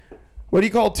What do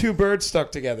you call two birds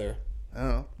stuck together? I don't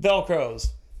know. Velcros.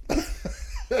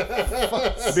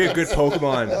 That'd be a good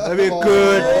Pokemon. That'd be a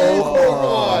good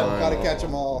Pokemon. Gotta catch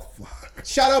them all.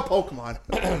 Shout out Pokemon.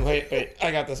 wait.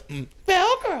 I got this.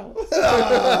 Velcro.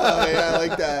 Oh, yeah, I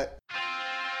like that.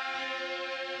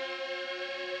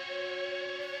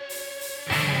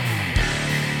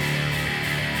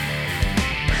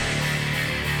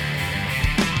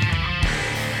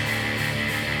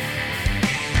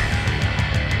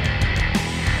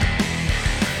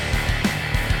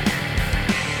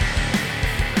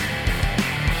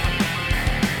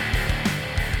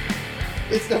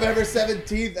 It's November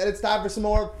 17th, and it's time for some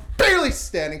more Barely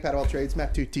Standing Paddle Trades.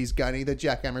 Matt Tooties Gunny, the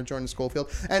Jackhammer Jordan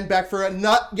Schofield, and back for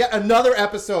yet another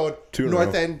episode,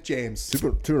 North End James. Two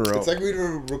in a row. It's like we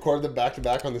record them back to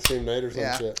back on the same night or some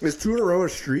Yeah. shit. Is 2 in a row a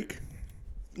streak?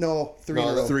 No, three in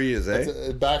a row. 3 is, eh?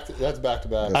 That's back to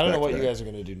back. I don't know what back-to-back. you guys are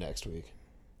going to do next week.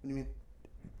 What do you mean?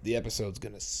 The episode's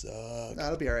going to suck.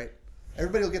 That'll be all right.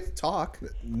 Everybody will get to talk.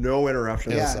 No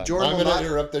interruptions. Yeah, suck. Jordan I'm will going to not.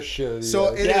 interrupt this shit.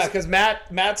 So it Yeah, is, because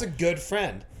Matt's a good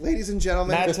friend. ladies and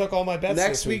gentlemen, Matt took all my bets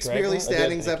next this week, week's right? Barely I did,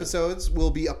 Standings thank you. episodes will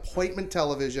be appointment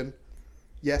television.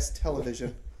 Yes,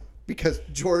 television. Because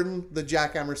Jordan, the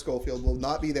Jackhammer Schofield, will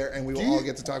not be there, and we will all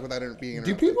get to talk without it being do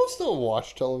interrupted. people still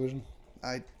watch television?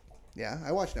 I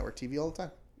watch network TV all the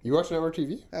time. You watch network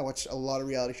TV? I watch a lot of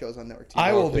reality shows on network TV.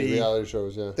 I will Okay, be. reality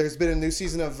shows, yeah. There's been a new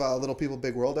season of Little People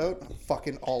Big World out. I'm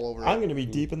fucking all over it. I'm going to be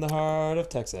deep in the heart of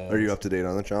Texas. Are you up to date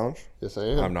on the challenge? Yes, I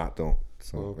am. I'm not, don't.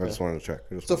 So Okay. I just wanted to check.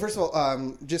 So first of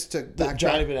all, just to Johnny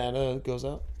backtrack, Banana goes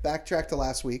out? backtrack to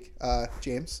last week,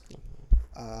 James,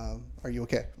 are you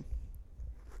okay?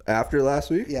 After last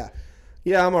week? Yeah,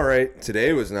 Yeah, I'm all right.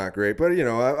 Today was not great, but, you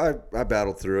know, I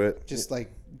battled through it. just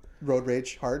like road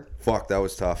rage hard. Fuck, that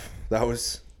was tough. That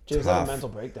was James had a tough. mental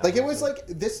breakdown. Like it was like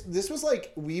this was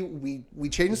like we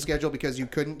changed the schedule because you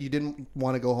didn't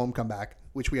want to go home, come back,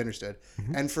 which we understood.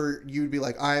 And for you to be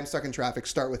like, I am stuck in traffic,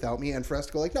 start without me, and for us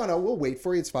to go like, no, we'll wait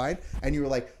for you, it's fine. And you were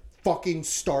like, fucking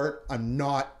start, I'm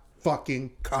not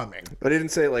fucking coming. I didn't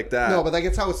say it like that. No, but like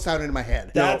it's how it sounded in my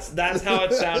head. That's how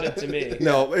it sounded to me.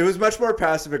 No, it was much more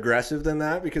passive aggressive than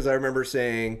that because I remember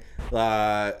saying,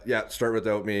 yeah, start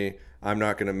without me. I'm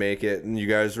not going to make it. And you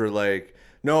guys were like,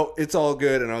 no, it's all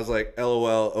good. And I was like,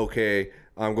 LOL, okay,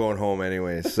 I'm going home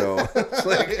anyway. So it's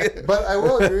like, But I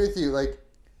will agree with you. Like,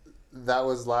 that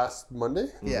was last Monday.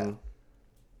 Yeah.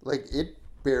 Like, it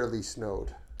barely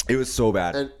snowed. it was so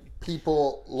bad. And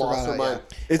people lost their Forgot, mind.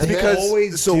 It's And then- because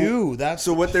always so, do. That's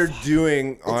so what they're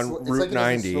doing on it's Route like it doesn't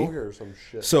 90. snow here or some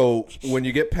shit. So when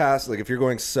you get past, like if you're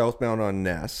going southbound on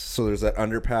Ness, so there's that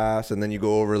underpass and then you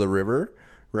go over the river,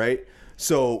 right?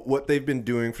 So what they've been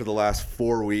doing for the last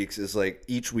 4 weeks is like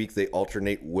each week they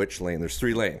alternate which lane. There's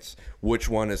 3 lanes. Which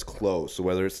one is closed? So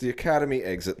whether it's the Academy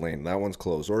exit lane, that one's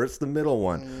closed, or it's the middle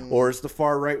one, or it's the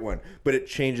far right one. But it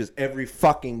changes every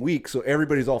fucking week, so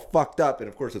everybody's all fucked up. And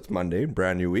of course it's Monday,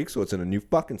 brand new week, so it's in a new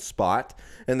fucking spot.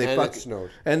 And And it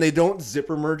snowed. and they don't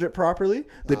zipper merge it properly.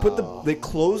 They put they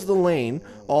close the lane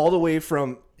all the way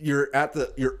from you're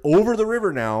over the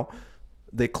river now.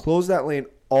 They close that lane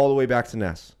all the way back to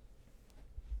Ness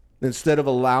instead of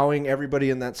allowing everybody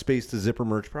in that space to zipper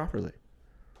merge properly.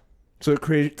 So it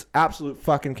creates absolute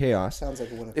fucking chaos. Sounds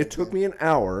like a Winnipeg It took thing. me an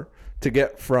hour to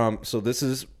get from, so this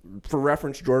is, for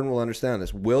reference, Jordan will understand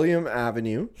this, William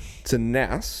Avenue to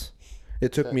Ness.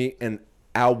 It took me an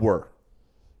hour.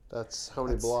 That's how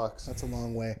many blocks? That's a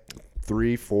long way.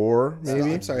 3, 4,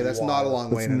 maybe. I'm sorry, that's not a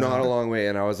long way. It's not a long way.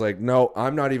 And I was like, no,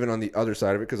 I'm not even on the other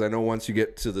side of it because I know once you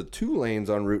get to the 2 lanes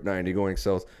on Route 90 going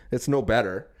south, it's no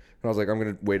better. And I was like, I'm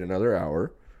going to wait another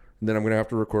hour. And then I'm going to have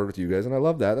to record with you guys. And I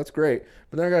love that. That's great.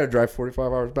 But then I got to drive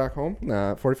 45 hours back home.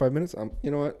 Nah, 45 minutes.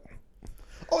 You know what?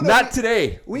 Oh, no, Not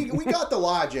today. We got the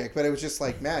logic, but it was just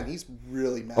like, man, he's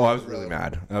really mad. Oh, I was really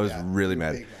mad. I was really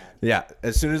mad. big mad. Yeah.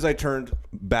 As soon as I turned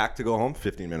back to go home,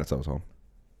 15 minutes, I was home.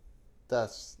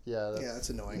 That's That's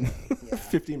annoying. Yeah.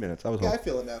 15 minutes. I was Yeah, I home.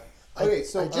 feel it now. Okay,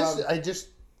 so I just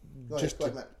go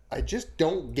ahead, Matt. I just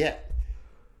don't get.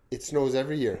 It snows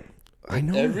every year. I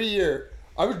know. Every year.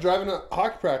 I was driving a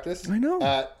hockey practice. I know.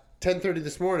 At 10:30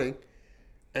 this morning,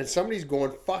 and somebody's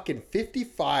going fucking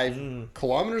 55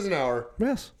 kilometers an hour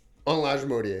Yes. on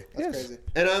Lagimodier. that's crazy.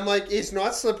 And I'm like, it's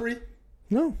not slippery.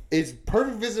 No. It's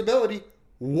perfect visibility.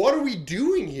 What are we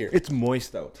doing here? It's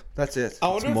moist out. That's it. I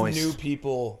It's wonder moist. if new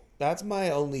people. That's my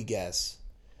only guess.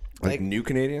 Like Like- new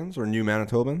Canadians or new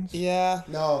Manitobans? Yeah.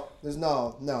 No, there's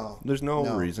no. There's no,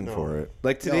 No. reason for it.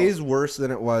 Like today's worse than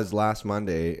it was last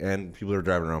Monday, and people are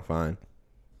driving around fine.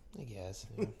 I guess.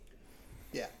 Yeah.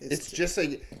 Yeah, It's just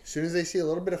like as soon as they see a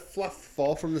little bit of fluff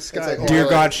fall from the sky. like, oh, Dear like,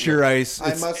 God, sure ice.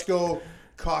 I must go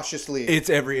cautiously. It's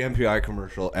every MPI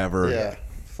commercial ever. Yeah.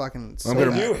 fucking. I'm They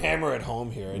gonna- do hammer it home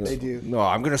here. They do. No,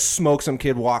 I'm gonna smoke some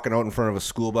kid walking out in front of a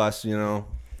school bus. You know,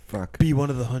 fuck. Be one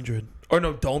of the 100. Or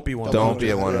no, don't be one. Don't be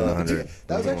a one of the 100.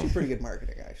 That was actually pretty good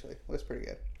marketing. Actually, it was pretty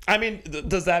good. I mean,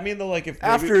 does that mean that like if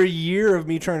maybe- After a year of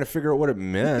me trying to figure out what it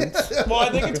meant, Well,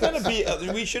 I think it's gonna be.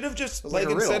 We should have just like like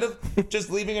a instead riddle. of just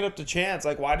leaving it up to chance.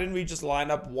 Like, why didn't we just line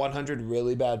up 100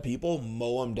 really bad people,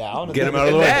 mow them down, and Get 'em then- out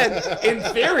of the and way. then,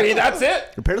 in theory, that's it.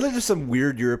 apparently there's some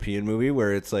weird European movie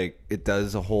where it's like it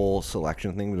does a whole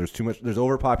selection thing. Where there's too much, there's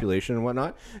overpopulation and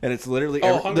whatnot, and it's literally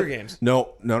Hunger Games.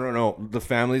 No. The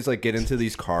families like get into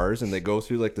these cars and they go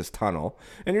through like this tunnel,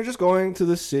 and you're just going to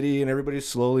the city, and everybody's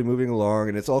slowly moving along,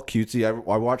 and it's all cutesy.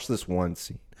 I watched this one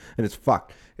scene, and it's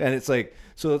fucked, and it's like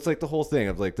so it's like the whole thing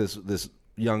of like this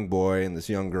young boy and this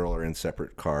young girl are in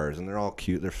separate cars, and they're all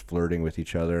cute, they're flirting with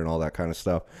each other and all that kind of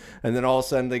stuff, and then all of a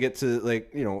sudden they get to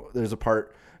like, you know, there's a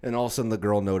part, and all of a sudden the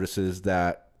girl notices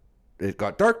that it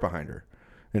got dark behind her,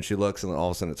 and she looks, and then all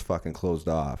of a sudden it's fucking closed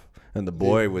off, and the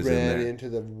boy was in ran there. into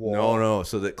the wall. No,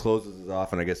 so that closes it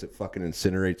off, and I guess it fucking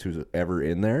incinerates who's ever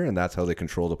in there, and that's how they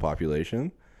control the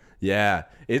population. Yeah,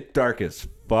 it's dark as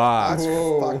fuck. That's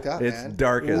fucked up, It's man.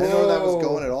 dark I as didn't know that was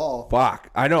going at all.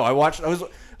 fuck. I know. I watched. It was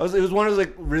one of those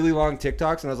like really long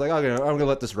TikToks, and I was like, okay, I'm gonna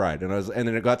let this ride. And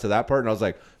then it got to that part, and I was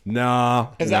like, nah.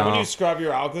 Is that when you scrub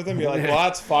your algorithm? You're like, well,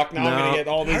 that's fucked. Now I'm No. gonna get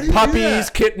all How do these. you do puppies,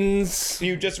 that? kittens?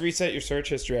 You just reset your search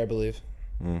history, I believe.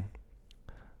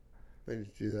 I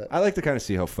need to do that. I like to kind of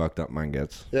see how fucked up mine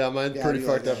gets. Yeah, mine's Yeah, pretty you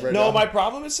fucked like up right No, now. my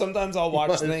problem is sometimes I'll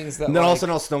watch things that. And then all of a like,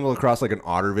 sudden I'll stumble across like an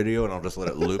otter video, and I'll just let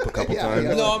it loop a couple Yeah, times.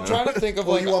 yeah. no, I'm trying to think of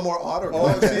Well, like. you want more auto?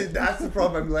 Oh, see, that's the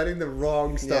problem. I'm letting the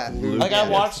wrong stuff Yeah. loop. Like I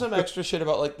watched some extra shit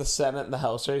about like the Senate and the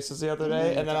House races the other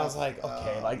day, and then I was like,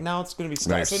 okay, like now it's gonna be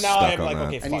stuck. Now So you're now I stuck am on like, that.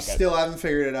 okay, and fuck you it. still haven't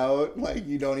figured it out. Like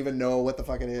you don't even know what the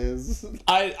fuck it is.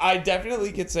 I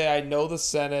definitely could say I know the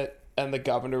Senate and the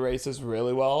governor races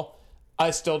really well. I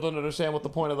still don't understand what the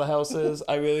point of the House is.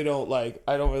 I really don't like.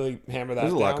 I don't really hammer that.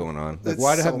 There's a lot down. going on. Like, It's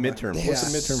why to so have much. midterm? Yeah.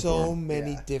 What's the midterm So for?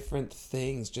 many Yeah. different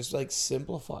things. Just like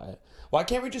simplify it. Why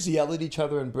can't we just yell at each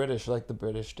other in British like the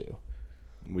British do?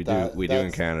 We That- do. We do in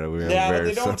that's- Canada. We are Yeah, but very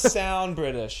they don't sound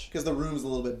British. Because the room's a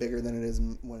little bit bigger than it is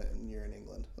when you're in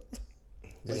England.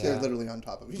 Like Yeah. they're literally on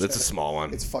top of each other. It's a small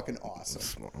one. It's fucking awesome.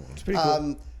 Small one. It's pretty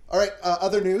cool. All right.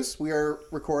 Other news. We are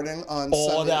recording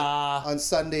on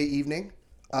Sunday evening.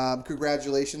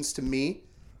 Congratulations to me,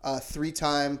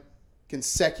 3-time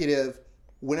consecutive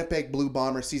Winnipeg Blue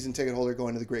Bomber season ticket holder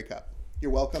going to the Grey Cup.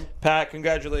 You're welcome. Pat, Thank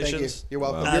congratulations. you. You're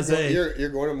welcome. Wow. You're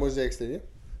going to Mosaic Stadium?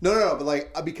 No. But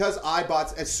like because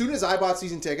as soon as I bought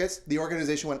season tickets, the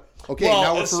organization went, okay, Well,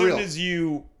 now we're as for soon real. as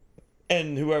you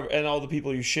and whoever and all the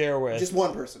people you share with. Just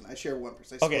one person. I share one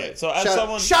person. I Okay, split. so as shout,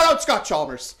 someone- shout out Scott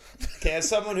Chalmers. Okay, as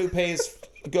someone who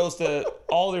goes to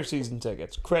all their season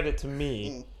tickets, credit to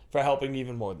me for helping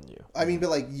even more than you. I mean, but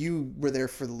like you were there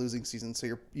for the losing season,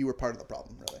 so you were part of the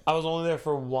problem, really. I was only there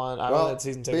for one. I only had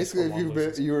season tickets basically, for if one losing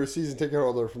season. you were a season ticket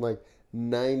holder from like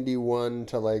 91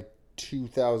 to like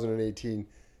 2018,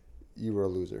 you were a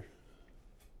loser.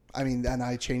 I mean, and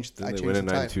I changed. Didn't I they changed win in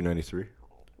the time. 92, 93?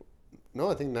 No,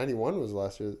 I think 91 was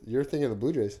last year. You're thinking of the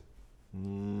Blue Jays.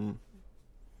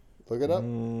 Look it up.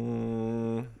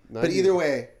 But either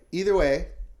way,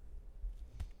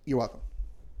 you're welcome.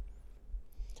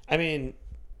 I mean,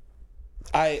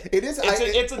 It's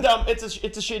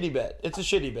a shitty bit. It's a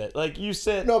shitty bit. Like you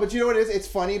sit. No, but you know what it is? It's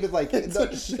funny, but like It's a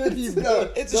shitty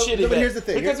bit. It's a shitty bit. But here's the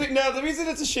thing. Because the reason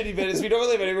it's a shitty bit is we don't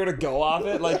really have anywhere to go off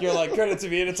it. Like you're like credit to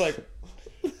me, and it's like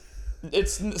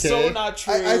it's so not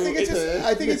true. I think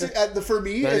it's for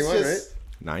me. It's 91, just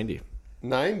 90.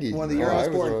 90. One of the year I was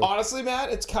born. honestly,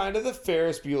 Matt, it's kind of the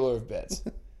Ferris Bueller of bits.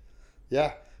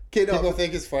 Yeah. okay. No, People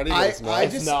think it's funny, but it's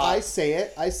not. I say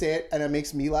it, and it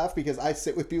makes me laugh because I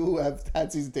sit with people who have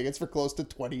had season tickets for close to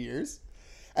 20 years,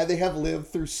 and they have lived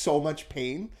through so much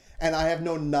pain, and I have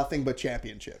known nothing but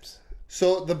championships.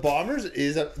 So the Bombers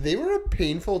they were a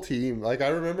painful team. Like I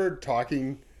remember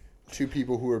talking to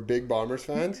people who were big Bombers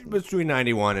fans. Between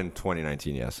 91 and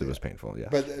 2019, yes, it was painful. Yeah.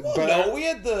 But No, we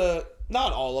had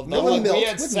not all of them. No, Like, Milt, we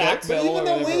had with Milt. Sackville or Even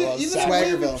the whatever way- it was. even the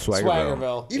way we- Swaggerville.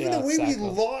 Swaggerville. even Yeah, the way we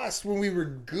Sackville. lost when we were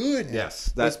good. Yes,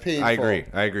 was that's painful.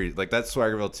 I agree. Like that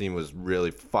Swaggerville team was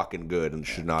really fucking good and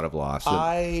should not have lost.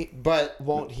 But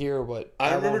won't hear what I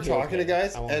remember won't hear talking to pain.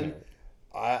 guys, I won't and hear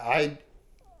it.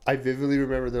 I vividly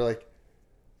remember they're like,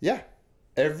 yeah,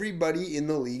 everybody in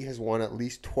the league has won at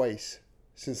least twice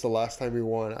since the last time we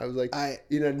won. I was like,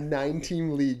 in a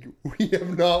 9-team league, we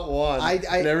have not won,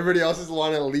 and everybody else has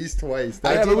won at least twice.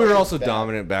 yeah, but we were also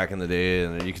dominant back in the day,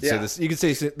 and you could say Yeah. this. You could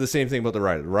say the same thing about the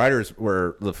Riders. The Riders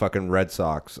were the fucking Red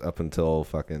Sox up until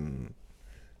fucking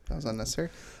That was unnecessary.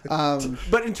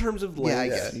 But in terms of Yeah, I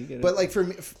length, get it. But like for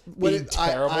me, Being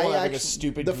terrible, having actually- a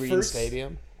stupid the green first-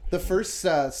 stadium. The first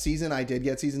season I did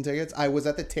get season tickets, I was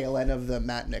at the tail end of the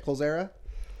Matt Nichols era.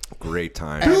 great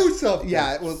time. Do something.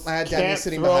 Yeah, well, I had Danny Can't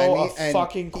sitting throw behind me, a and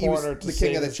fucking he was corner to the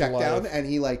king of the save check his down, life. and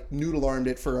he like noodle armed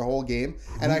it for a whole game.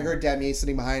 And I heard Damier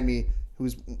sitting behind me,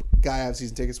 who's guy I have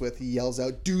season tickets with. He yells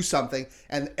out, "Do something!"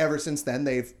 And ever since then,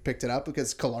 they've picked it up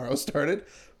because Calaro started.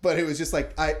 But it was just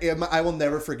like I will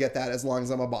never forget that as long as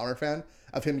I'm a Bomber fan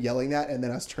of him yelling that and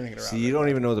then us turning it around. See, you don't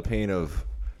even know the pain of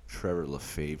Trevor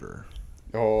Lefevre.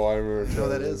 Oh, I remember. know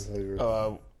that is?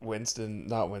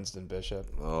 Not Winston Bishop.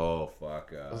 Oh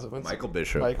fuck! Was it Winston? Michael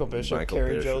Bishop. Michael Bishop,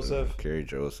 Kerry Joseph. Kerry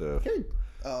Joseph.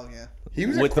 Oh yeah. He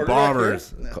was With a the quarterback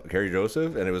Bombers, here? Kerry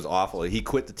Joseph, and it was awful. He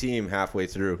quit the team halfway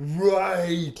through, here?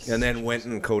 Right. and then went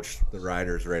and coached the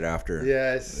Riders right after.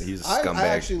 Yes. He's a I scumbag.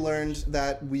 actually learned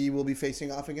that we will be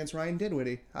facing off against Ryan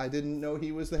Dinwiddie. I didn't know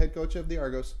he was the head coach of the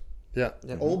Argos. Yeah.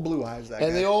 Old Blue Eyes, that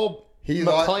And guy. the old He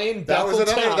McLean that was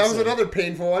Bethel another. That was Townsend. another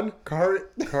painful one.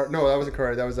 No, that wasn't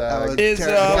Carr. That was was- Is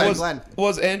Glenn.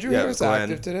 was Andrew Yeah, Harris Glenn.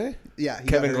 active today? Yeah, he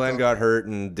Kevin hurt Glenn though. got hurt,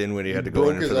 and Dinwiddie had to go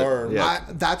broke in his for the arm. Yeah.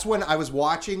 That's when I was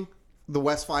watching the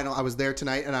West Final. I was there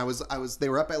tonight, and I was. They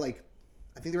were up by like,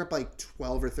 I think they were up by like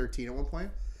 12 or 13 at one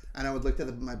point, and I would look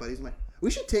at my buddies. I'm like,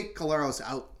 we should take Colaros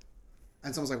out,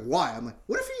 and someone's like, why? I'm like,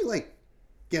 what if he like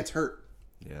gets hurt,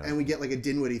 Yeah. and we get like a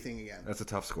Dinwiddie thing again? That's a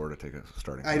tough score to take a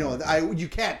starting. I know. You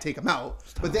can't take him out,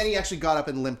 but then he actually got up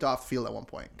and limped off the field at one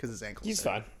point because his ankle. He's was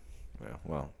fine. Yeah,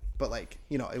 well, But like,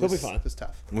 you know, be fine. It was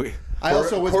tough. we I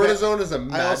also was cortisone is a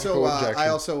magical injection. I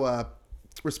also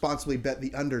responsibly bet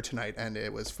the under tonight, and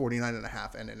it was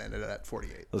 49.5, and it ended at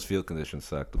 48. those field conditions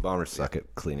suck. The Bombers suck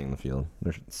at cleaning the field.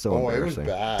 They're so Oh, it was embarrassing.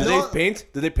 bad. Did No. they paint?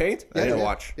 Did they paint? I didn't yeah,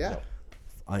 watch. Yeah.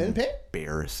 Didn't paint?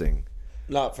 Embarrassing.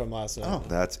 Not from last night. Oh.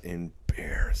 That's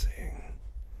embarrassing.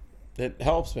 It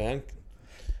helps, man.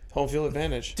 Home field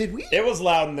advantage. Did we- It was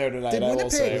loud in there tonight. Did I will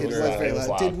say Winnipeg? it was, It was loud. very It was loud.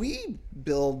 loud. Did we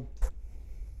build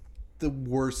the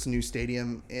worst new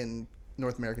stadium in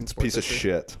North American sports? Piece of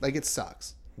history? shit. Like it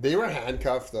sucks. They were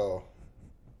handcuffed though.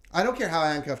 I don't care how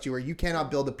handcuffed you were. You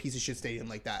cannot build a piece of shit stadium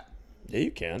like that. Yeah,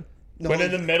 you can. No, but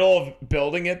in the middle of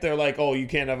building it, they're like, "Oh, you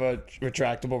can't have a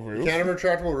retractable roof." Can't have a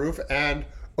retractable roof. And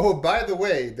oh, by the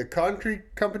way, the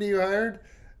concrete company you hired,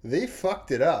 they fucked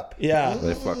it up. Yeah.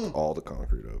 They fucked all the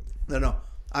concrete up. No.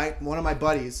 One of my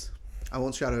buddies, I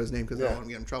won't shout out his name because I Yeah. don't want to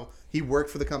get him in trouble. He worked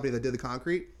for the company that did the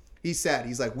concrete. He's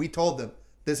like, we told them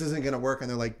this isn't going to work, and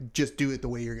they're like, just do it the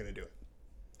way you're going to do it.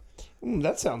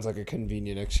 That sounds like a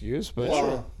convenient excuse, but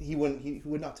Well, he wouldn't. He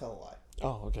would not tell a lie.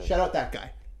 oh, okay. Shout out that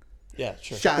guy. Yeah,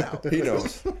 sure. Shout out. He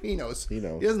knows. He knows. He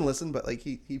knows. He doesn't listen, but like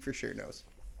he for sure knows.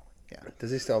 Does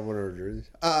he still have one of our jerseys?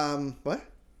 What?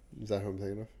 Is that who I'm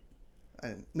thinking of?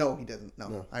 No, he doesn't.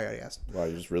 No, I already asked. Wow,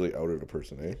 you just really outed a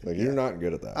person, eh? Like, you're not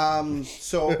good at that.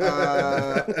 So,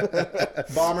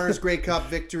 Bombers Grey Cup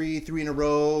victory, 3 in a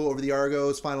row over the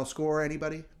Argos. Final score,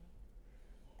 anybody?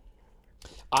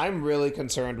 I'm really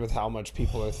concerned with how much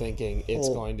people are thinking it's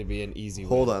going to be an easy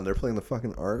Hold win. on, they're playing the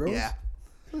fucking Argos? Yeah.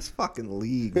 This fucking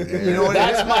league, man. You know what?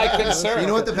 That's my concern. You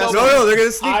know what the best? No, they're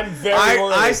gonna sneak. I'm very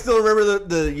worried. I still remember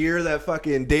the year that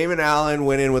fucking Damon Allen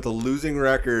went in with a losing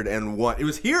record and won. It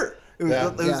was here. It was, Yeah.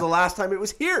 it was the last time it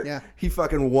was here. Yeah. He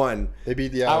fucking won. They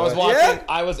beat the I was Avalanche. watching. Yeah.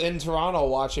 I was in Toronto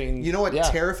watching. You know what yeah.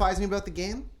 terrifies me about the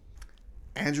game?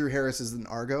 Andrew Harris is an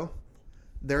Argo.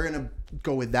 They're gonna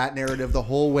go with that narrative the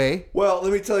whole way. Well,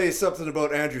 let me tell you something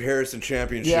about Andrew Harrison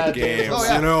championship Yeah, games. oh,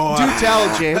 yeah. You know, Do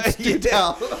tell, James. Do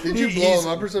tell. Did you blow him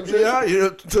up or some shit?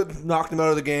 Yeah, knocked him out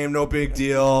of the game. No big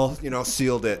deal.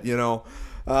 Sealed it.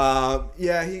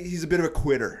 Yeah, he's a bit of a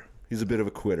quitter. He's a bit of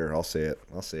a quitter. I'll say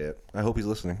it. I hope he's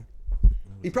listening.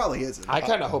 He probably is. I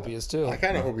kind of hope he is too. I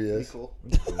kind of hope he is. Cool.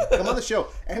 Come on the show,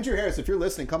 Andrew Harris. If you're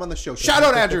listening, come on the show. Shout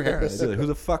out Andrew Harris. I'd be like, who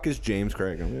the fuck is James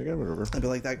Craig? I'm like, yeah, whatever. I'd be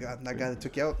like that guy that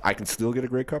took you out. I can still get a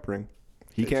Grey Cup ring.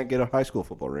 He can't get a high school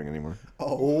football ring anymore. I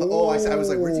was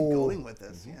like, where's he going with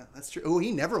this? Yeah, that's true. Oh,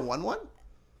 he never won one.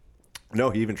 No,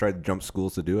 he even tried to jump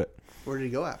schools to do it. Where did he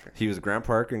go after? He was at Grant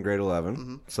Park in grade 11,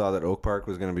 Mm-hmm. saw that Oak Park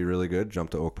was going to be really good,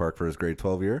 jumped to Oak Park for his grade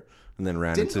 12 year, and then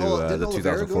ran Didn't into Oliveira the go to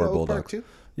 2004 Oak Park Bulldogs. too?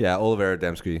 Yeah, Oliveira,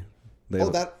 Dembski. They're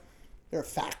a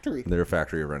factory. They're a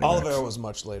factory of running Oliver backs. was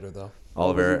much later though.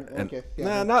 Oliveira, Oh, and okay,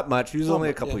 yeah. not much. He was only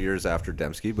a couple yeah. years after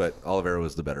Dembski, but Oliveira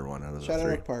was the better one out of the Shout out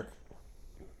three. Oak Park.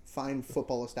 Fine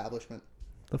football establishment.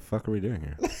 The fuck are we doing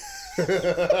here?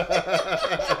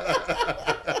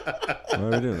 Why are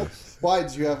we doing this? Why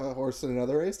did you have a horse in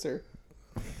another race, or?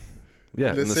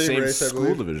 Yeah, The in the same same race, I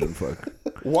school believe. division. Fuck.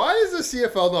 Why is the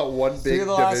CFL not one 3 big of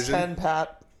the last division? 10,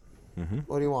 Pat. Mm-hmm.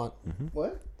 What do you want?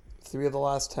 What? 3 of the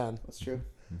last 10. That's true.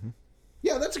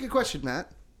 Yeah, that's a good question,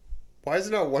 Matt. Why is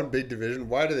it not one big division?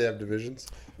 Why do they have divisions?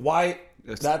 Why?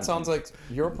 That sounds like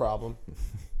your problem.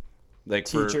 Like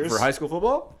Teachers. for high school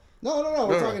football? No.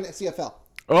 We're talking CFL.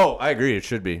 Oh, I agree. It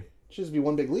should be. It should just be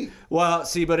one big league. Well,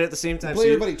 see, but at the same time, Play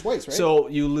everybody twice, right? So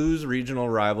you lose regional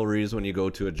rivalries when you go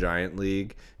to a giant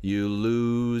league. You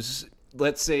lose,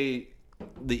 let's say,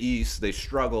 the East. They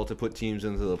struggle to put teams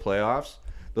into the playoffs.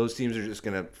 Those teams are just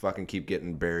gonna fucking keep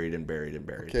getting buried and buried and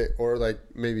buried. Okay, or like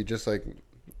maybe just like,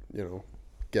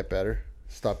 get better.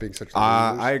 Stop being such.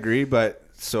 I agree, but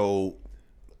so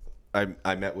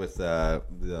I met with the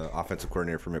offensive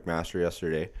coordinator for McMaster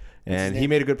yesterday, and he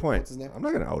made a good point. What's his name? I'm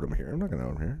not gonna out him here.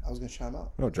 I was gonna shout him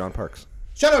out. No, John Parks.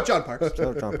 Shout out John Parks.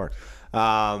 Shout out John Parks.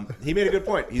 He made a good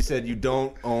point. He said you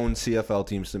don't own CFL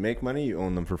teams to make money; you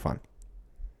own them for fun.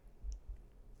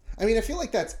 I mean, I feel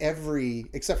like that's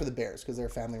except for the Bears because they're a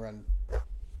family-run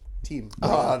team.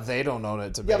 They don't own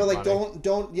it to Yeah, make but like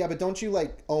money. don't you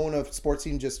like own a sports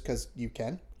team just because you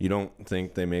can? You don't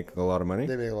think they make a lot of money?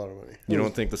 They make a lot of money. You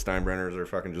don't think the Steinbrenners are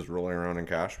fucking just rolling around in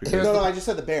cash? Because Here's No, I just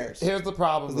said the Bears. Here's the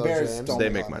problem, The though, Bears James. don't they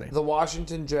make make a lot of money. The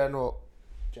Washington General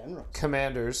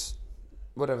Commanders,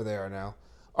 whatever they are now,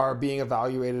 are being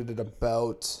evaluated at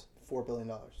about $4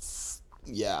 billion.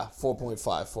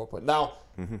 4.5, 4. Now,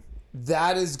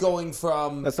 that is going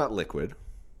from. That's not liquid.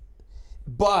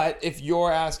 But if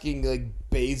you're asking like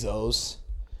Bezos,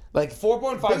 like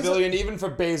 4.5 billion, even for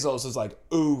Bezos is like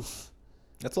oof.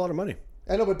 That's a lot of money.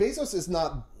 I know, but Bezos is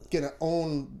not gonna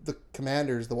own the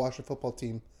Commanders, the Washington football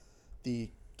team, the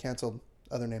canceled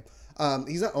other name.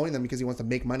 He's not owning them because he wants to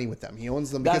make money with them. He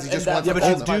owns them because he just wants Yeah, to but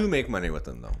own you them. do make money with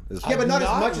them, though. Yeah, but not as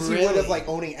Not much as he would really. have like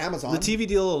owning Amazon. The TV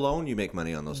deal alone, you make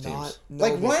money on those teams.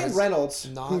 Like Ryan because Reynolds,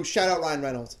 not- who shout out Ryan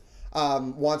Reynolds,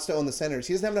 wants to own the Senators.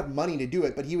 He doesn't have enough money to do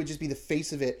it, but he would just be the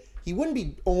face of it. He wouldn't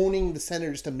be owning the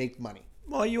Senators to make money.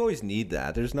 Well, you always need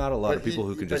that. There's not a lot of But people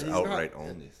who can but just he's outright not-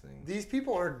 own these things. These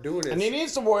people aren't doing it. And he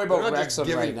needs to worry about They're not just Wrexham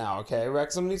giving- right now, okay?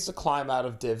 Wrexham needs to climb out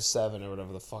of Div 7 or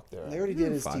whatever the fuck they're They at. already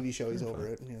did his fine. TV show. He's over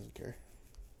it. He doesn't care.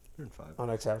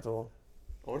 Unacceptable.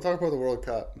 I want to talk about the World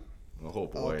Cup. Oh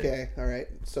boy. Okay, all right.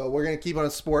 So we're gonna keep on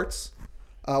sports.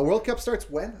 World Cup starts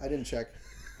when? I didn't check.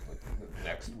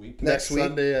 Next week. Next week.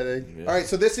 Sunday, I think. Yeah. All right.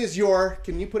 So this is your.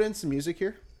 Can you put in some music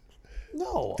here?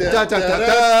 No. Da, da, da, da, da,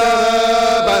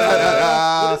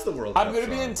 What is the World Cup I'm going to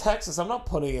be song? in Texas. I'm not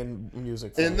putting in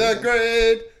music for In you. the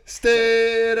great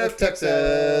state of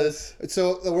Texas.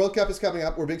 So the World Cup is coming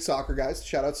up. We're big soccer guys.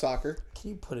 Shout out soccer. Can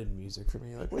you put in music for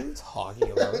me? Like, what are you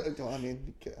talking about? I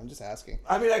mean, I'm just asking.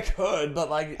 I mean, I could,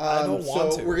 but like, I don't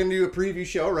want so to. we're gonna do a preview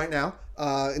show right now.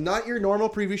 Not your normal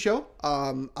preview show.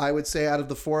 I would say out of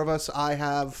the four of us, I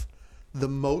have the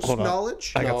most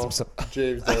knowledge. I got No, some.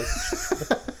 James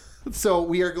does. So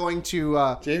we are going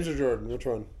to. James or Jordan? Which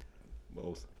one?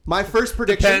 Both. My first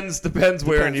prediction. Depends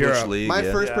where in Which Europe. league, My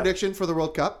yeah. first prediction for the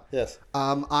World Cup. Yes.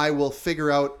 I will figure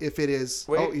out if it is.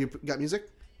 Wait. Oh, you got music?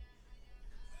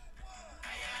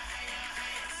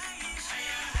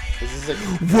 Is this a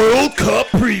World Cup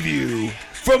preview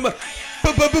from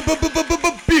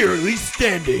Barely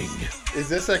Standing. Is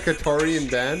this a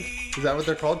Qatarian band? Is that what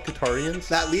they're called? Qatarians?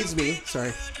 That leads me.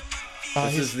 Sorry.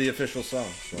 This is the official song.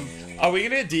 So. Are we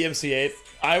gonna DMC 8?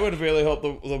 I would really hope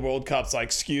the World Cup's like,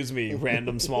 excuse me,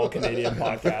 random small Canadian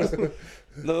podcast.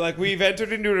 Like, we've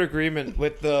entered into an agreement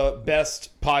with the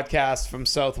best podcast from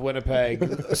South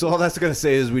Winnipeg. So all that's gonna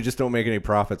say is we just don't make any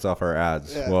profits off our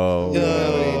ads. Yeah.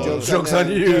 Whoa. Jokes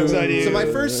on you. Jokes on you. So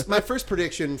my first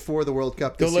prediction for the World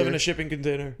Cup Go this live year in a shipping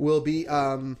container. will be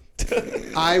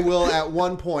I will at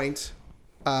one point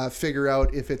figure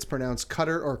out if it's pronounced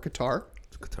Qatar or Qatar.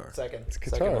 It's Qatar. Second.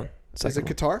 Qatar. Is it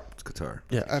Qatar? It's Qatar.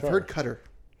 Yeah. I've heard Qatar.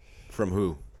 From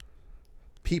who?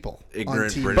 People Ignorant on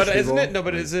TV. British But isn't people? it? No,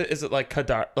 but is it like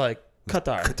Qatar? Like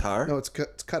Qatar? Qatar. No, it's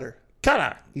Qatar.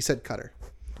 Qatar. He said Qatar.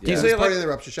 Do you Yeah, say it's it part like of the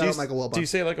interruption. Shout do out you- Michael Wilbon. Do you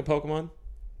say it like a Pokemon?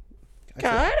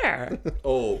 Qatar.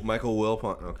 Oh, Michael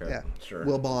Wilpon. Okay. Yeah, Sure.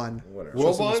 Wilbon. Whatever.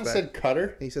 Show some Wilbon respect. said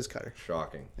Qatar? He says Qatar.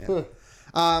 Shocking.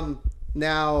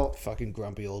 Now, Fucking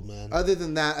grumpy old man. other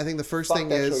than that, I think the first Fuck, thing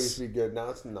that show is used to be good. Now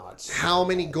it's not. how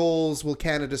many goals will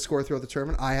Canada score throughout the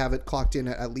tournament? I have it clocked in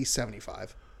at least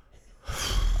 75.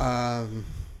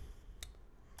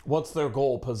 What's their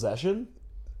goal? Possession?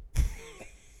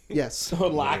 Yes. Or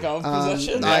lack of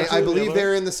possession? I believe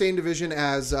they're in the same division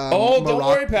as Oh, don't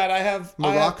worry, Pat. I have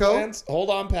Morocco? plans. Hold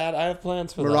on, Pat. I have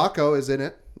plans for that. Morocco is in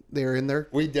it. They're in there.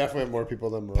 We definitely have more people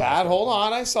than Morocco. Pat, hold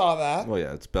on. I saw that. Well,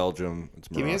 yeah, it's Belgium. It's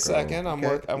Give me Morocco. a second. I'm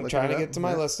looking trying to it get up. to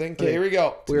my Yeah. listing. Okay, here we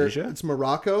go. Tunisia? It's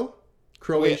Morocco,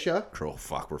 Croatia, Oh,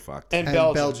 fuck, we're fucked. And and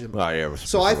Belgium. Belgium. Oh, yeah.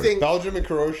 So I think Belgium and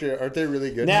Croatia, aren't they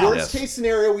really good? Now- worst Yes. case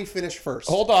scenario, we finish first.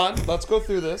 Hold on. Let's go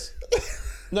through this.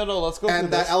 No, let's go through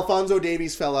and that this. Alphonso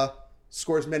Davies fella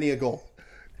scores many a goal.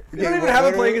 You don't even have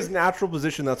him playing his natural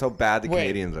position. That's how bad the Wait,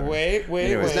 Canadians are. wait.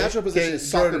 His natural position is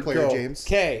soccer Jordan, player, go. James.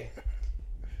 Okay.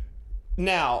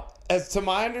 Now, as to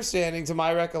my understanding, to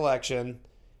my recollection,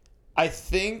 I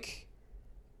think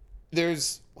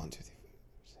there's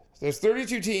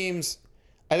 32 teams.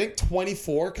 I think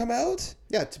 24 come out.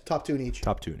 Yeah, top 2 in each.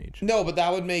 Top 2 in each. No, but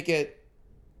that would make it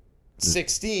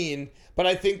 16. But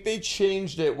I think they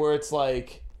changed it where it's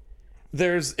like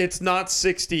it's not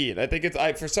 16. I think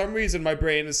it's for some reason my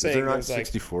brain is saying Is there not there's like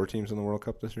 64 teams in the World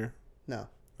Cup this year? No.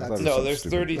 thought That's, it no, was there's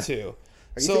stupid. 32. are you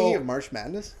So thinking of March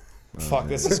Madness? fuck,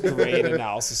 this is great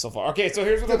analysis so far. Okay, so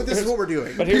here's what But this is what we're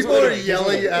doing. But here's People what are we're doing. Here's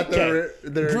what yelling we're at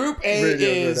doing. their Group A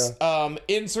radios is right now.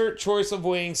 insert choice of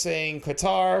wing saying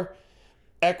Qatar,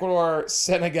 Ecuador,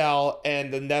 Senegal,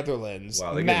 and the Netherlands.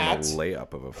 Wow, they Matt, get a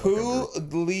layup of a fucking who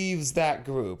group. leaves that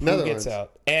group? Who Netherlands. gets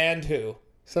out? And who?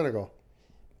 Senegal.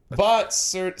 But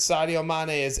Sadio Mane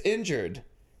is injured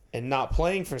and not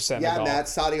playing for Senegal. Yeah, Matt,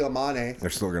 Sadio Mane. They're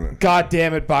still gonna. God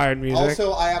damn it, Bayern Munich.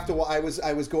 Also, I have to. I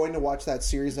was going to watch that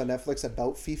series on Netflix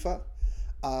about FIFA,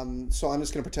 so I'm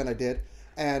just going to pretend I did.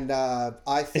 And I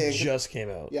it think, just came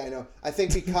out. yeah, I know. I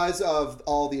think because of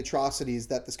all the atrocities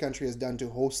that this country has done to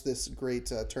host this great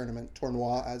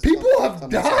tournoi, as People have some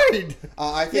say. died.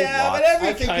 I think. Yeah, but every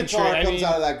I think country, Qatar I comes mean-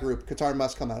 out of that group. Qatar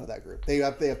must come out of that group. They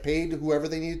have paid whoever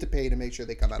they needed to pay to make sure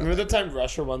they come out of Remember that. the time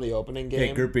Russia won the opening game?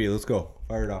 Hey, Group B, let's go.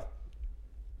 Fire it off.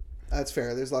 That's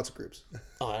fair. There's lots of groups,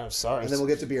 Oh, I'm sorry. and then we'll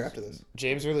get to beer after this.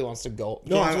 James really wants to go.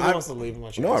 No, James I'm- really wants to leave him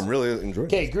on No, I'm really enjoying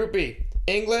it. Okay, Group B.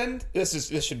 England. This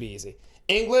should be easy.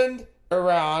 England,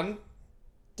 Iran,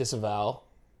 disavow.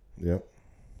 Yep.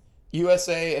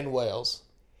 USA and Wales.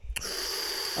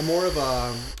 I'm more of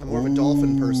a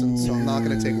dolphin person, so I'm not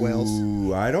going to take Wales.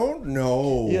 Ooh, I don't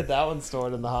know. You had that one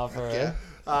stored in the hopper, eh?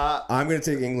 Yeah. I'm gonna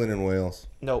take England and Wales.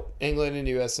 Nope. England and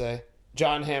USA.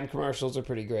 John Hamm commercials are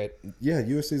pretty great. Yeah,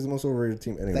 USA is the most overrated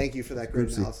team. Anyway. Thank you for that great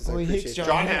Group C. analysis. I Well, he appreciate hates it.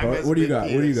 John Hamm. What do you got?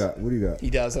 What do you got? What do you got? He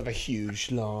does have a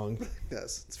huge, long.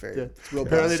 Yes, it's very it's real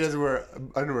Apparently bust. doesn't wear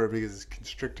underwear because it's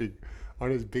constricting on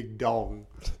his big dong.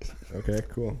 Okay,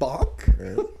 cool.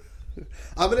 Bonk.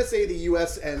 I'm gonna say the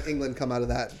U.S. and England come out of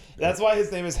that. That's why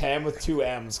his name is Ham with 2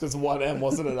 M's, because 1 M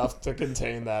wasn't enough to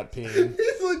contain that peen.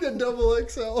 He's like a double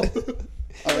XL. All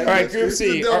All right, Group It's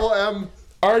C. a double M.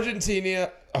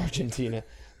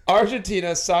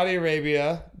 Argentina, Saudi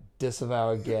Arabia,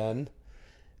 disavow again.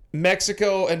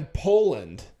 Mexico and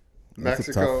Poland.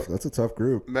 Mexico, That's a tough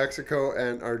group. Mexico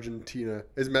and Argentina.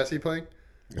 Is Messi playing?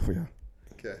 Oh yeah.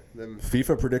 Okay, then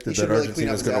FIFA predicted He should that really clean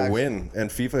Argentina's up his going to act. win, and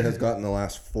FIFA has gotten the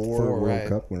last four World right.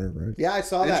 Cup winners, right? Yeah, I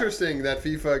saw that. interesting that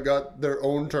FIFA got their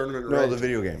own tournament No, right. the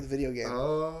video The game. video game.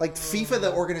 Oh. Like FIFA,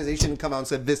 the organization, come out and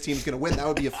said this team's gonna win. That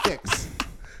would be a fix.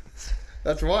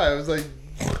 That's why I was like,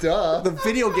 duh. The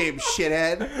video game,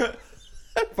 shithead.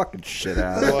 Fucking shit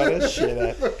ass. What a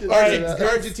shit. All right,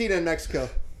 Argentina and Mexico.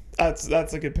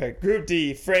 that's a good pick. Group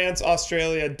D: France,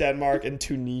 Australia, Denmark, and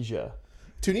Tunisia.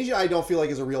 Tunisia, I don't feel like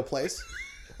is a real place.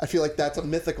 I feel like that's a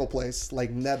mythical place, like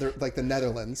the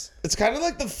Netherlands. It's kind of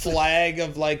like the flag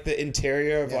of like the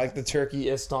interior of like the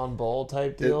Turkey Istanbul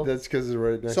type deal. That's because it's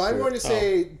right next So I'm to going it. to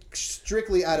say,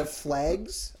 strictly out of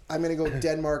flags, I'm going to go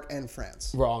Denmark and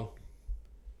France. Wrong.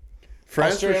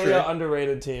 France for Australia, sure.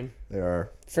 underrated team. They are.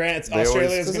 France, always-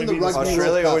 Australia is Doesn't going to the be rugby-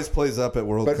 Australia World Cup. always plays up at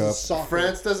World But Cup. Soccer.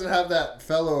 France doesn't have that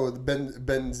fellow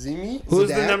Benzema. Who's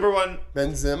the Zidane? number one?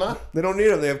 Benzema. They don't need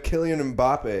them. They have Kylian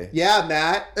Mbappe. Yeah,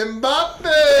 Matt.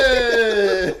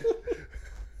 Mbappe.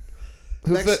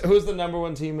 Who's the number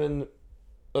one team in,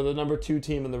 or the number 2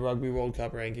 team in the Rugby World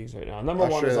Cup rankings right now? Number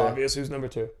 1 is Australia. obvious. Who's number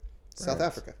 2? South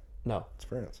Africa. No. It's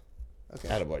France.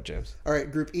 Attaboy, James. All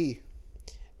right, Group E.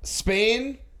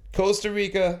 Spain, Costa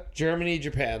Rica, Germany,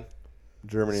 Japan.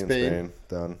 Germany Spain. and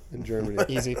Spain. Done. In Germany.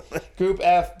 Easy. Group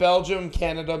F: Belgium,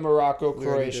 Canada, Morocco,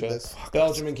 already did Croatia. this.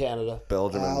 Belgium and Canada.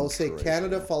 Belgium. and I'll say Croatia.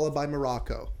 Canada followed by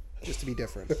Morocco, just to be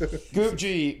different. Group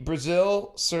G: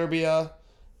 Brazil, Serbia,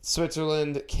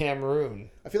 Switzerland,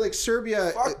 Cameroon. I feel like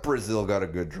Serbia. Fuck, Brazil got a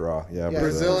good draw. Yeah, Yeah,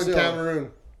 Brazil and Brazil.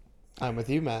 Cameroon. I'm with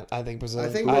you, Matt. I think Brazil. I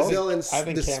think Brazil and I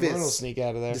think the Cameroon Swiss. will sneak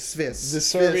out of there. The Swiss. The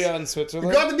Serbia Swiss. and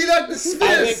Switzerland. Got to be like the I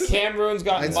Swiss. think Cameroon's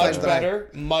gotten Einstein's much right. better.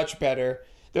 Much better.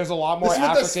 There's a lot more This is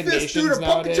what the African Swiss do nations to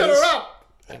pump nowadays. each other up.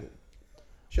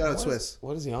 Shout out Swiss.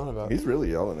 What is he on about? He's really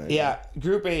yelling at you. Yeah.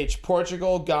 Group H: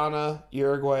 Portugal, Ghana,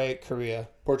 Uruguay, Korea.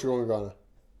 Portugal and Ghana.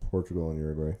 Portugal and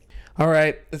Uruguay. All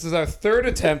right, this is our third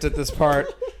attempt at this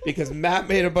part because Matt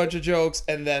made a bunch of jokes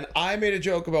and then I made a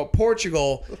joke about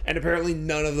Portugal, and apparently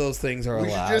none of those things are We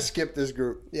should allowed. just skip this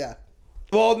group. Yeah.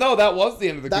 Well, no, that was the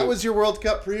end of the That group. was your World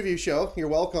Cup preview show. You're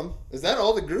welcome. Is that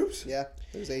all the groups? Yeah.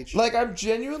 There's H. Like, I'm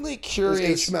genuinely There's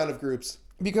curious H amount of groups.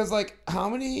 because, like, how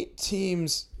many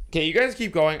teams? Okay, you guys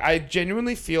keep going. I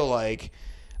genuinely feel like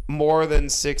more than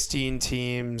 16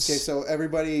 teams. Okay, so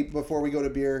everybody, before we go to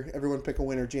beer, everyone pick a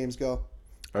winner. James, go.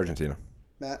 Argentina.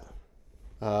 Matt,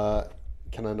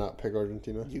 Can I not pick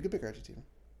Argentina? you could pick Argentina.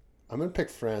 I'm gonna pick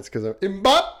France because of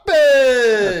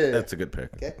Mbappe. That's a good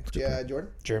pick. Okay, That's a good pick. Jordan.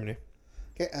 Germany.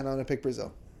 Okay, and I'm gonna pick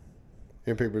Brazil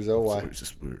You gonna pick Brazil? Why? We were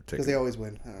because taking they always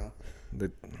win. I don't know.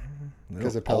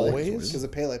 Because of Pele. Always? Because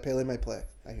of Pele. Pele might play.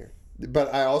 I hear.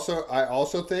 But I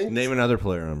also think Name another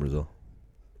player on Brazil.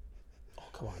 Oh,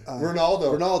 come on.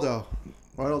 Ronaldo.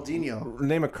 Ronaldinho.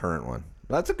 Name a current one.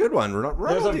 That's a good one. There's a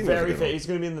Ronaldinho's very good one. he's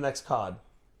going to be in the next COD.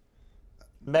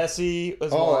 Messi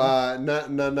was Oh, one.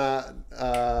 Nana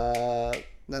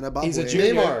He's a Babwe.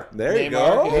 junior. Neymar. There you Neymar,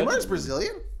 go. good. Neymar's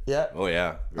Brazilian? Yeah. Oh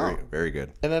yeah, very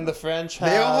good. And then the French have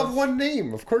They all have one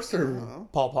name. Of course they're.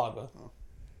 Paul Pogba.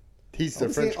 He's the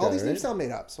French guy, all these right? names sound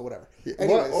made up, so whatever. What?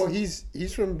 Anyways, Oh,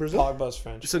 he's from Brazil. Pogba's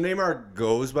French. So Neymar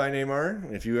goes by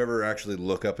Neymar. If you ever actually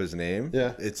look up his name,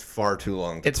 Yeah. it's far too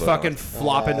long. To It's put fucking on.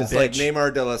 flopping It's bitch. like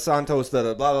Neymar de los Santos.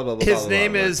 Blah blah blah blah. His blah,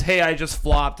 name blah, blah. is Hey, I just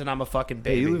flopped and I'm a fucking Hey,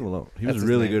 baby. you leave him alone. He That's was his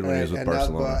really name. good when he Alright, was with and now,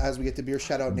 Barcelona. as we get to beer,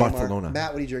 shout out Barcelona. Neymar.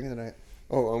 Matt, what are you drinking tonight?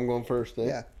 Oh, I'm going first. Eh?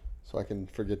 Yeah. So I can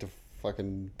forget to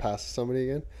fucking pass somebody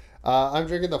again. I'm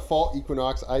drinking the Fall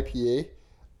Equinox IPA,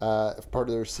 part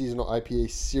of their seasonal IPA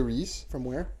series From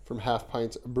where? from Half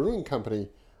Pints Brewing Company.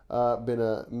 Been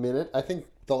a minute. I think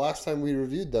the last time we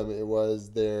reviewed them, it was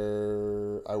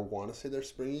I want to say their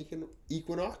Spring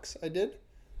Equinox. I did.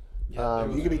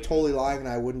 You could be totally lying, and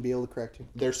I wouldn't be able to correct you.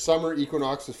 Their Summer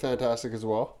Equinox is fantastic as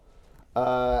well.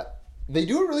 They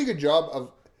do a really good job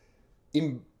of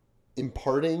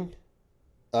imparting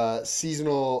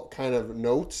seasonal kind of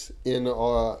notes in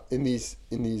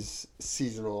these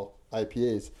seasonal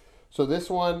IPAs. So this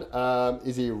one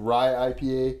is a rye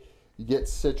IPA. You get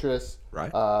citrus. Rye?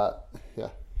 Yeah,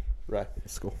 rye.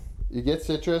 That's cool. You get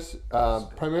citrus,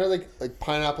 primarily like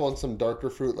pineapple and some darker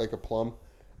fruit like a plum.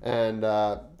 And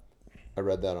I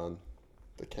read that on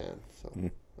the can, so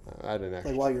I didn't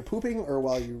actually. Like while you're pooping or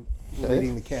while you're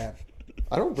reading the can?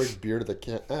 I don't bring beer to the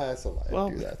can. That's a lie. I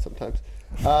do that sometimes.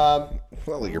 Well,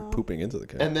 like you're pooping into the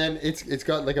can. And then it's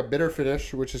got like a bitter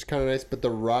finish, which is kind of nice. But the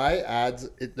rye adds.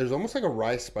 There's almost like a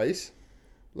rye spice,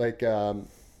 like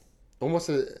almost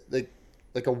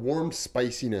like a warm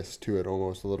spiciness to it,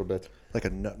 almost a little bit, Like a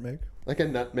nutmeg. like a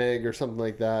nutmeg or something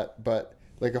like that. But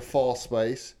like a fall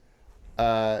spice.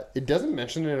 It doesn't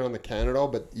mention it on the can at all,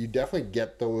 but you definitely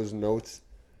get those notes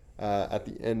at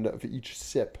the end of each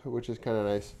sip, which is kind of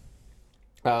nice.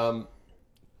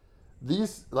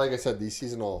 These, like I said, these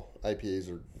seasonal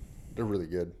IPAs they're really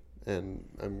good, and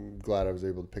I'm glad I was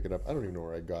able to pick it up. I don't even know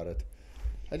where I got it.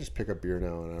 I just pick up beer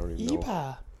now, and I don't even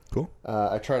know. Cool.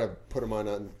 I try to put them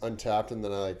on Untapped, and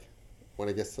then when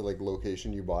it gets to like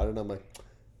location you bought it, I'm like,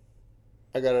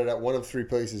 I got it at one of 3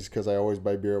 places because I always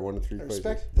buy beer at one of 3 I places.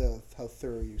 respect how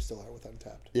thorough you still are with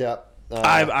Untapped. Yeah,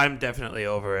 I'm definitely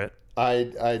over it.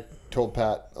 I told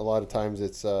Pat a lot of times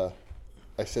it's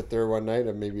I sit there one night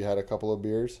and maybe had a couple of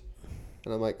beers,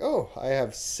 and I'm like, oh, I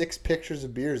have 6 pictures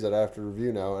of beers that I have to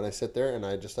review now, and I sit there and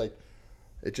I just like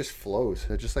it just flows.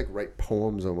 I just like write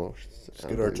poems almost. Just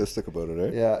get artistic about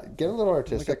it, eh? Yeah, get a little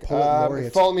artistic. poet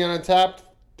laureate. Follow me on Untapped,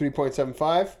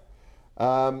 3.75.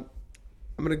 I'm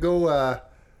gonna go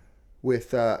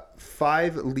with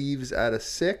 5 leaves out of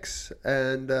 6,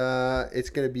 and it's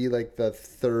gonna be like the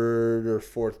 3rd or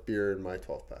 4th beer in my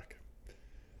 12th pack.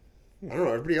 I don't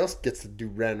know. Everybody else gets to do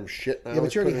random shit now. Yeah,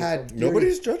 but you already had.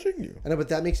 Nobody's judging you. I know, but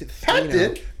that makes it 3 Pat now.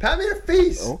 did. Pat made a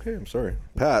face. Okay, I'm sorry.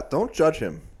 Pat, don't judge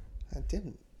him. I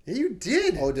didn't. Yeah, you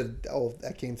did.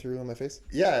 That came through on my face?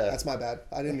 Yeah. That's my bad.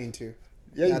 I didn't mean to.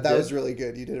 Yeah, you that did. was really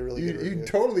good. You did a really good review. You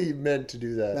totally meant to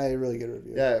do that. No, you really good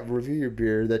review. Yeah, review your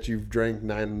beer that you've drank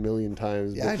 9 million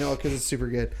times. Yeah, I know, because it's super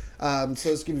good. So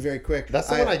let's give you very quick. That's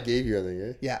the one I gave you, I think.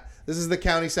 Eh? Yeah, this is the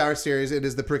County Sour Series. It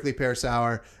is the Prickly Pear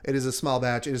Sour. It is a small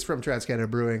batch. It is from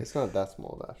TransCanada Brewing. It's not that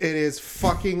small, that. It is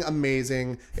fucking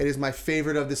amazing. It is my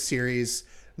favorite of the series.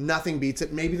 Nothing beats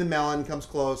it. Maybe the melon comes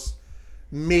close.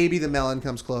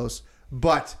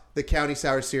 But the County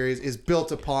Sour Series is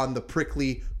built upon the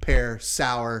Prickly Pear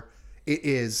Sour. It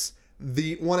is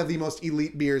one of the most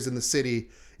elite beers in the city.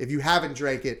 If you haven't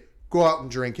drank it, go out and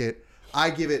drink it. I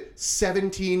give it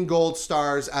 17 gold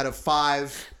stars out of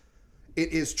 5. It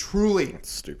is truly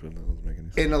Stupid. That doesn't make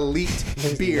any sense. an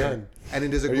elite beer, none. and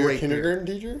it is a Are you a great beer. kindergarten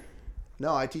teacher?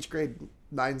 No, I teach grade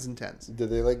 9s and 10s. Did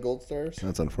they like gold stars?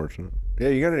 That's unfortunate. Yeah,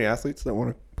 you got any athletes that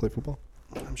want to play football?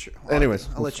 I'm sure. Anyways.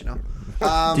 I'll let you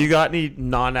know. Do you got any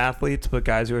non-athletes, but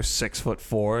guys who are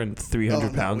 6'4" and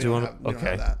 300 pounds? we You don't want have- we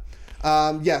don't have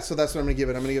Yeah, so that's what I'm going to give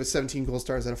it. I'm going to give it 17 gold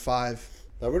stars out of 5.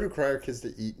 That would require kids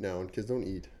to eat now, and kids don't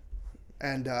eat.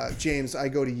 And James, I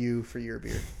go to you for your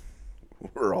beer.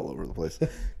 We're all over the place.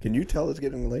 Can you tell it's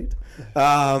getting late?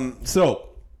 So,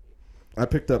 I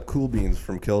picked up Cool Beans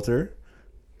from Kilter.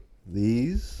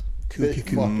 These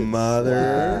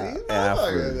mother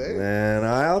effers, man.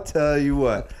 I'll tell you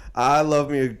what. I love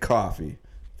me a coffee.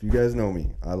 If you guys know me,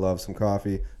 I love some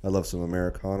coffee. I love some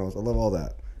Americanos. I love all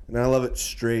that. And I love it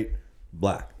straight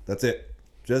black. That's it.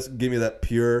 Just give me that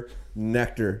pure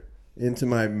nectar into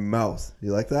my mouth.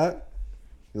 You like that?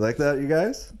 You like that, you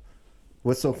guys?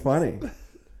 What's so funny?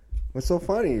 What's so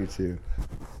funny, you two?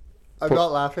 I'm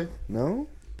not laughing. No?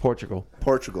 Portugal.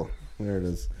 Portugal. There it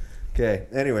is. Okay,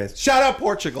 anyways. Shout out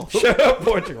Portugal. Shut up,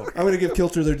 Portugal. I'm going to give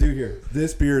Kilter their due here.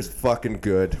 This beer is fucking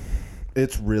good.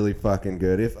 It's really fucking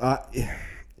good.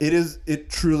 It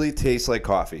truly tastes like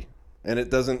coffee. And it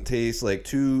doesn't taste like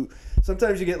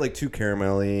sometimes you get like too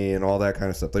caramelly and all that kind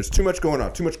of stuff. There's too much going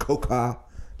on. Too much coca,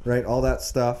 right? All that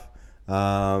stuff.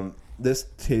 This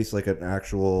tastes like an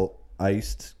actual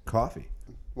iced coffee.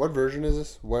 What version is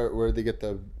this? Where did they get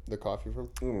the coffee from?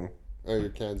 Oh, your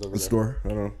can's over The there. store. I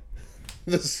don't know.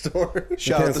 The store.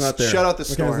 Shout out the The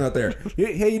store. can's not there.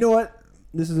 Hey, you know what?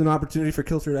 This is an opportunity for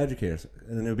Kilter to educate us.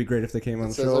 And it would be great if they came on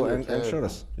the says show on your and can. showed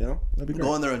us. You know? That'd be great.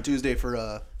 Going there on Tuesday for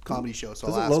a comedy show, so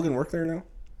I'll Doesn't ask. Logan work there now?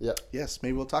 Yeah. Yes,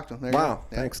 maybe we'll talk to him. There you Wow. go.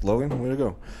 Yeah. Thanks, Logan. Way to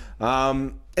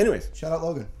go. Anyways. Shout out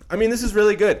Logan. I mean, this is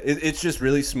really good. It's just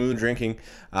really smooth drinking.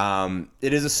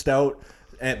 It is a stout,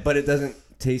 but it doesn't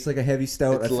taste like a heavy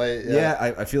stout. It's light,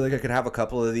 yeah. I feel like I could have a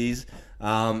couple of these.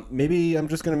 Maybe I'm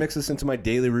just going to mix this into my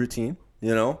daily routine,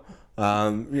 you know?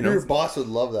 Your boss would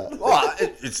love that. Well,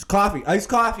 it's coffee. Iced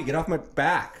coffee. Get off my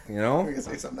back, you know? You're gonna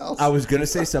say something else? I was going to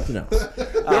say something else.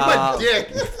 You're my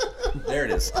dick. There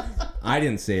it is. I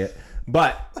didn't say it,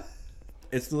 but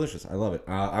it's delicious. I love it.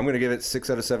 I'm going to give it 6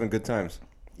 out of 7 good times.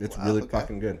 It's really okay.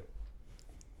 fucking good.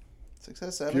 6 out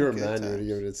of 7. If you were a good man, you times. would have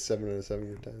given it 7 out of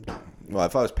 7 good times. Well,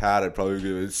 if I was Pat, I'd probably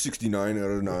give it 69 out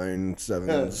of 9, 7.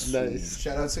 Nice.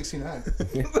 Shout out 69.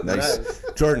 Nice.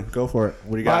 Jordan, go for it.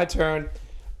 What do you My got? turn.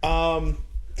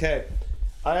 Okay.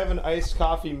 I have an iced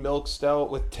coffee milk stout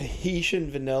with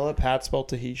Tahitian vanilla. Pat spelled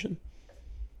Tahitian.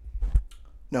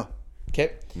 No.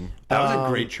 Okay. That was a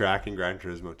great track in Gran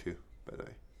Turismo too, by the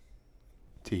way.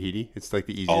 Tahiti. It's like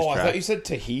the easiest Oh, I track. thought you said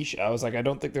Tahitian. I was like, I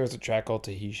don't think there was a track called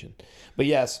Tahitian. But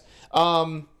yes.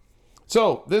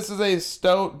 So this is a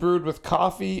stout brewed with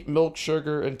coffee, milk,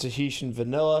 sugar, and Tahitian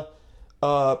vanilla.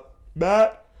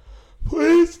 Matt,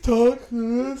 please talk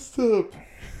to this up.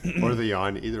 Or the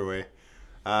yawn, either way.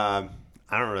 I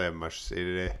don't really have much to say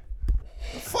today.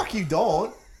 Fuck you,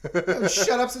 don't.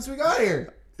 Shut up since we got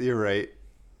here. You're right.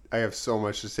 I have so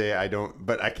much to say.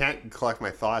 But I can't collect my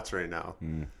thoughts right now.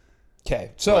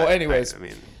 Okay. So, But, anyways, I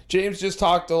mean, James just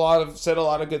said a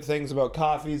lot of good things about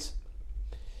coffees.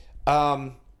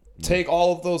 Take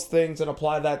all of those things and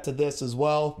apply that to this as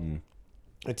well.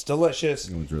 It's delicious.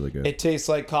 It was really good. It tastes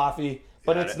like coffee,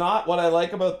 but Got it's it. not. What I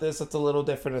like about this, it's a little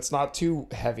different. It's not too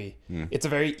heavy. It's a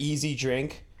very easy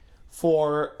drink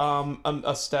for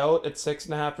a stout. It's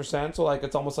 6.5%, so like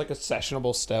it's almost like a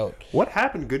sessionable stout. what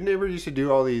happened? Good Neighbor used to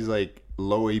do all these like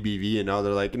low ABV, and now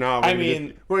they're like, no,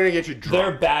 we're gonna get you Their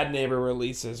drunk. Bad Neighbor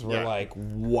releases were Yeah. like,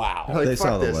 wow. Like, They saw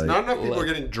fuck the this. light. Not enough people Like- are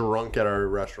getting drunk at our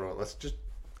restaurant. Let's just.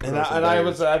 And throw some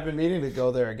beers. I've been meaning to go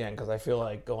there again because I feel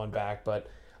like going back. But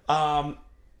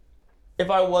if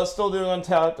I was still doing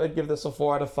Untapped, I'd give this a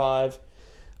 4 out of 5.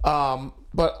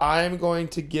 But I'm going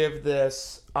to give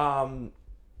this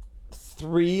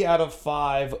 3 out of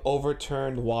 5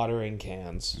 overturned watering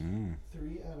cans.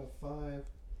 3 out of 5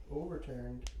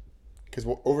 overturned. Because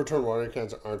overturned watering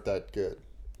cans aren't that good.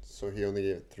 So he only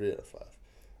gave it 3 out of 5.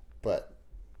 But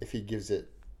if he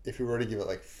were to give it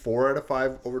like 4 out of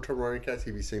 5 overturned watering cans,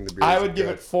 he'd be saying the beer. I would give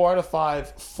it 4 out of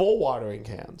 5 full watering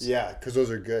cans. Yeah, because those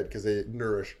are good because they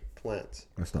nourish plants.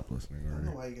 I stopped listening I don't already.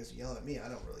 know why you guys are yelling at me. I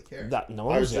don't really care. That no I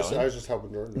one was was just yelling.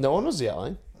 helping Jordan. No one was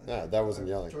yelling. Yeah, that wasn't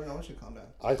yelling. Jordan, I want you to calm down.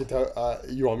 I could tell.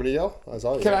 You want me to yell? That's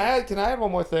all. Can I add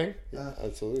one more thing? Yeah,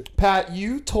 absolutely. Pat,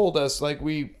 you told us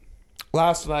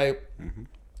last night,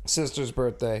 sister's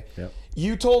birthday. Yep.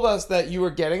 You told us that you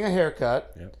were getting a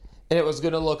haircut, Yep. and it was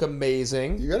going to look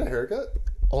amazing. You got a haircut?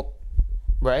 Oh,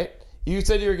 right? You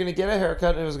said you were going to get a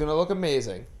haircut, and it was going to look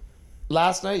amazing.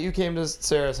 Last night, you came to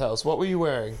Sarah's house. What were you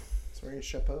wearing? It's wearing a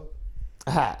chapeau.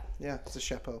 A hat. Yeah, it's a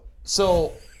chapeau.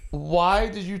 So, why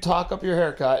did you talk up your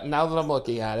haircut? Now that I'm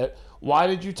looking at it, why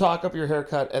did you talk up your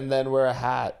haircut and then wear a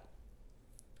hat?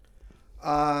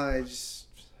 I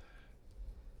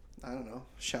don't know.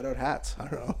 Shout out hats. I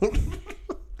don't know.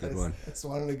 Good one. I just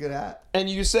wanted a good hat. And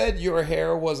you said your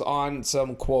hair was on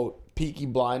some, quote, Peaky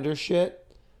Blinders shit.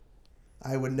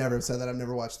 I would never have said that. I've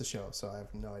never watched the show, so I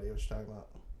have no idea what you're talking about.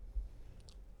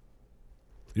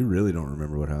 You really don't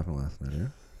remember what happened last night, yeah?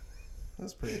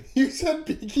 That's pretty. You said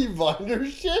Peaky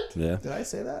Blinders shit? Yeah. Did I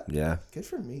say that? Yeah. Good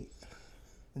for me.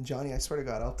 And Johnny, I swear to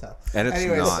God, I'll tell. And it's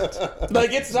Anyways, not.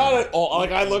 Like, it's not at all.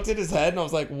 Like, I looked at his head and I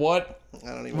was like, what? I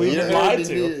don't even We know. didn't lied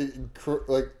to.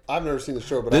 Like, I've never seen the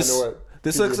show, but This I know what.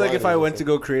 this Peaky looks like if I Blinders went is. to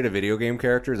go create a video game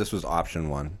character, this was option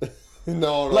 1.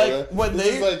 No, Like, when this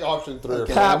they- is like option 3 or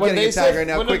Okay. 4. Pat, I'm when getting they a tag said, right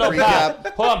now. when- Quick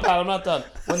Pat, hold on, Pat, I'm not done.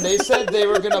 When they said they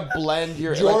were gonna blend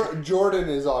your, like, Jordan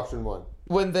is option 1.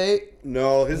 when they,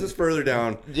 No, his is further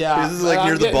down. yeah, His is like I'm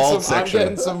near the getting bald some, section. I'm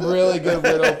getting some really good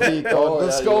Whittle peak. Oh, The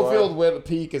yeah, you Schofield are. Whittle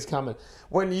peak is coming.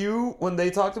 When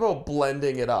they talked about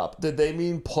blending it up, did they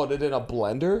mean put it in a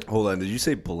blender? Hold on, did you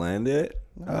say blend it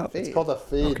up? Fade. It's called a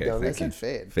fade Okay, down thank there. I said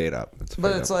fade. Fade up. It's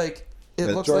But fade it's up. like it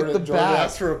But looks Jordan, like the Jordan back.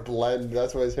 asked for a blend.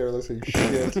 That's why his hair looks like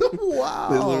shit. Wow.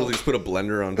 They literally just put a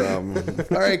blender on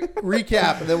top. All right,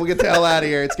 recap, and then we'll get the hell out of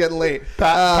here. It's getting late.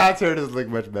 Pat's hair doesn't look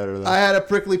much better though. I had a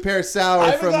prickly pear sour I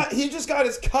haven't from. got. He just got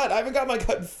his cut. I haven't got my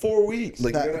cut in 4 weeks.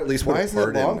 Like, you gotta at least put Why a isn't it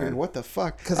part in longer? there. What the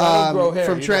fuck? 'Cause I don't grow hair,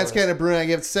 From you know TransCanada Brewing, I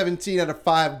give it 17 out of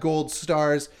 5 gold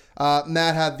stars.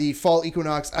 Matt had the Fall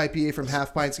Equinox IPA from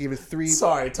Half Pints. Gave it 3.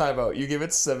 Sorry, time out. You give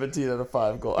it 17 out of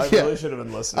 5 gold. I Yeah. really should have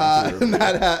been listening to you.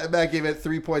 Matt gave it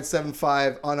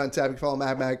 3.75 on Untapped. You can follow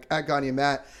Matt at Gagne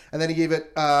Matt. And then he gave it,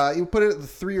 he put it at the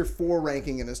 3 or 4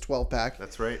 ranking in his 12 pack.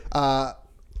 That's right.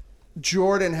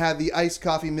 Jordan had the iced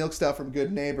coffee milk stout from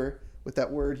Good Neighbor with that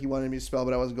word he wanted me to spell,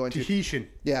 but I wasn't going to. Tahitian.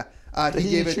 Yeah. He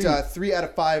gave it 3 out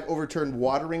of 5 overturned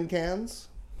watering cans.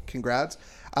 Congrats.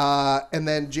 And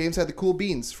then James had the Cool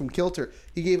Beans from Kilter.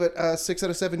 He gave it 6 out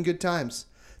of 7 good times.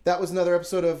 That was another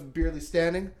episode of Beerly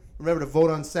Standing. Remember to vote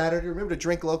on Saturday. Remember to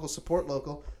drink local, support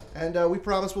local. And we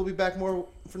promise we'll be back more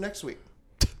for next week.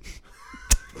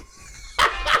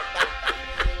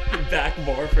 Back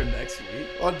more for next week.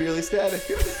 On Beerly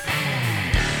Standing.